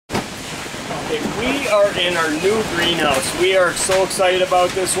Okay, we are in our new greenhouse. We are so excited about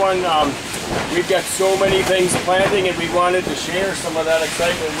this one. We've got so many things planting and we wanted to share some of that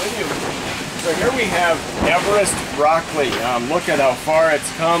excitement with you. So here we have Everest broccoli. Look at how far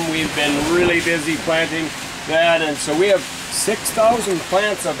it's come. We've been really busy planting that, and so we have 6,000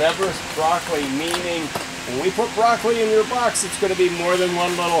 plants of Everest broccoli, meaning when we put broccoli in your box, it's going to be more than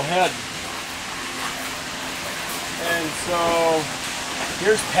one little head. And so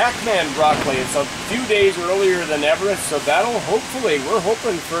here's Pac-Man broccoli. It's a few days earlier than Everest, so that'll hopefully, we're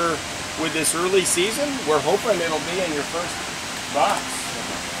hoping for, with this early season, we're hoping it'll be in your first box.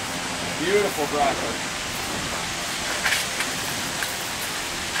 Beautiful broccoli.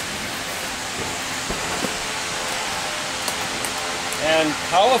 And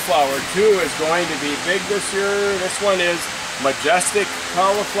cauliflower too is going to be big this year. This one is majestic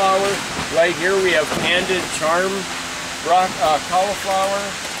cauliflower. Right here we have Candid Charm cauliflower.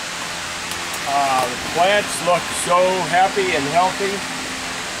 The plants look so happy and healthy.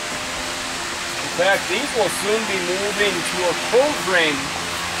 In fact, these will soon be moving to a cold frame.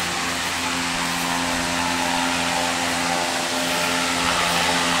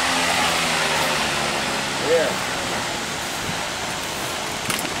 There.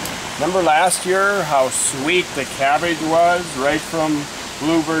 Remember last year how sweet the cabbage was right from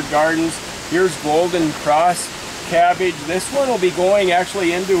Bluebird Gardens? Here's Golden Cross cabbage. This one will be going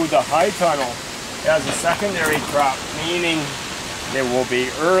actually into the high tunnel as a secondary crop, meaning it will be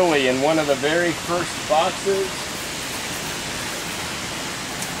early in one of the very first boxes.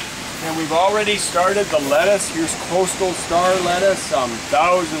 And we've already started the lettuce. Here's Coastal Star lettuce.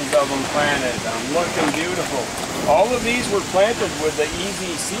 Thousands of them planted. Looking beautiful. All of these were planted with the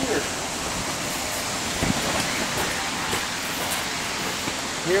Easy Seeder.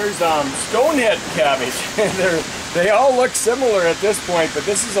 Here's Stonehead cabbage. They all look similar at this point, but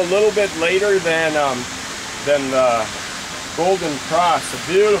this is a little bit later than Golden Cross. A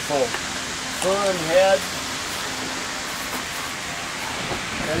beautiful firm head.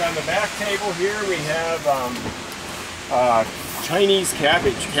 And on the back table here we have Chinese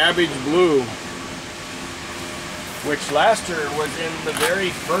cabbage, cabbage blue, which last year was in the very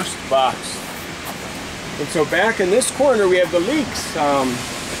first box. And so back in this corner we have the leeks.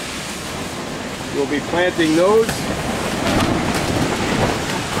 We'll be planting those.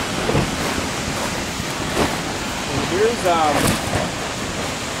 And here's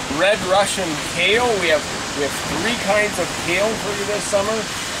red Russian kale. We have 3 kinds of kale for you this summer.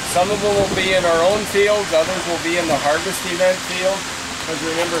 Some of them will be in our own fields, others will be in the harvest event field. Because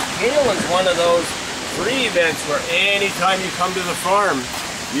remember, kale is one of those free events where anytime you come to the farm,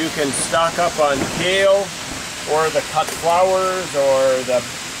 you can stock up on kale or the cut flowers or the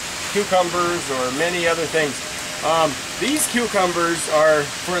cucumbers or many other things. These cucumbers are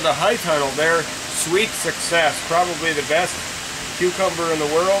for the high tunnel. They're Sweet Success, probably the best cucumber in the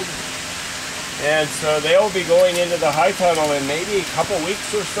world. And so they'll be going into the high tunnel in maybe a couple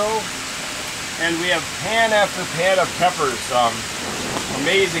weeks or so. And we have pan after pan of peppers,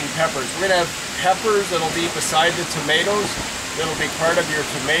 amazing peppers. We're gonna have peppers that'll be beside the tomatoes. That'll be part of your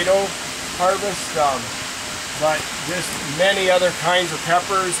tomato harvest. But just many other kinds of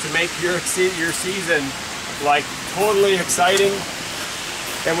peppers to make your season like totally exciting.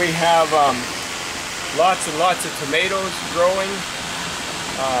 And we have lots and lots of tomatoes growing.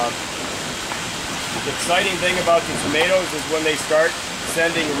 The exciting thing about the tomatoes is when they start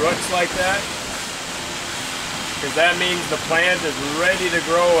sending roots like that, because that means the plant is ready to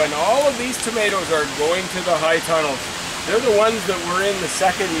grow. And all of these tomatoes are going to the high tunnels. They're the ones that were in the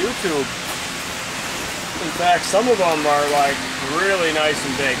second YouTube. In fact, some of them are like really nice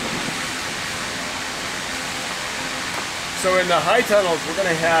and big. So in the high tunnels, we're going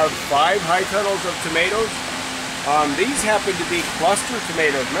to have 5 high tunnels of tomatoes. These happen to be cluster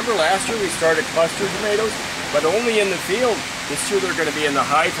tomatoes. Remember last year we started cluster tomatoes, but only in the field. This year they're going to be in the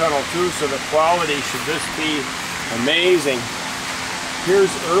high tunnel too, so the quality should just be amazing.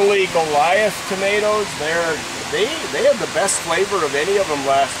 Here's early Goliath tomatoes. They had the best flavor of any of them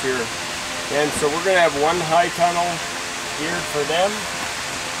last year. And so we're going to have 1 high tunnel here for them,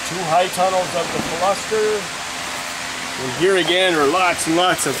 2 high tunnels of the cluster. And here again are lots and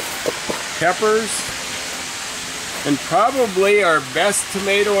lots of peppers. And probably our best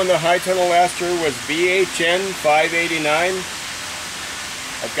tomato in the high tunnel last year was BHN 589.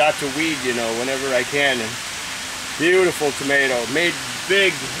 I've got to weed, you know, whenever I can. And beautiful tomato, made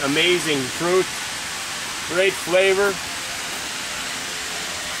big, amazing fruit, great flavor.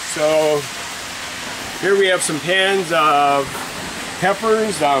 So here we have some pans of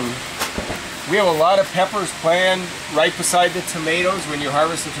peppers. We have a lot of peppers planned right beside the tomatoes. When you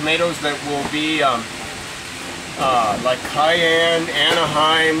harvest the tomatoes, that will be like cayenne,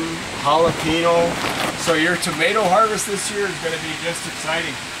 Anaheim, jalapeno. So your tomato harvest this year is going to be just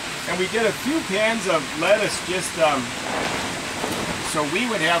exciting. And we did a few cans of lettuce just so we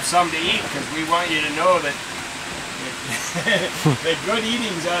would have some to eat, because we want you to know that that good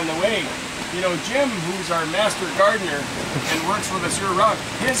eating's on the way. You know, Jim, who's our master gardener and works with us year-round,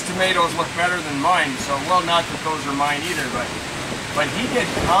 his tomatoes look better than mine. So, well, not that those are mine either, but he did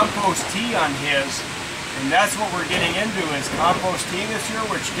compost tea on his, and that's what we're getting into, is compost tea this year,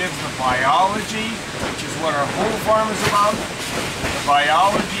 which gives the biology, which is what our whole farm is about, the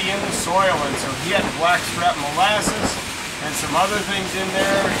biology in the soil. And so he had blackstrap molasses and some other things in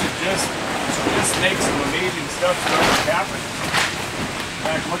there to just make some amazing stuff start to happen. In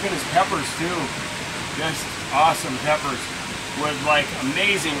fact, look at his peppers too. Just awesome peppers with like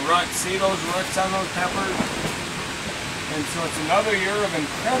amazing roots. See those roots on those peppers? And so it's another year of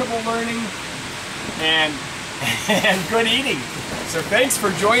incredible learning and good eating. So thanks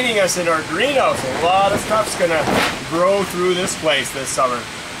for joining us in our greenhouse. A lot of stuff's gonna grow through this place this summer.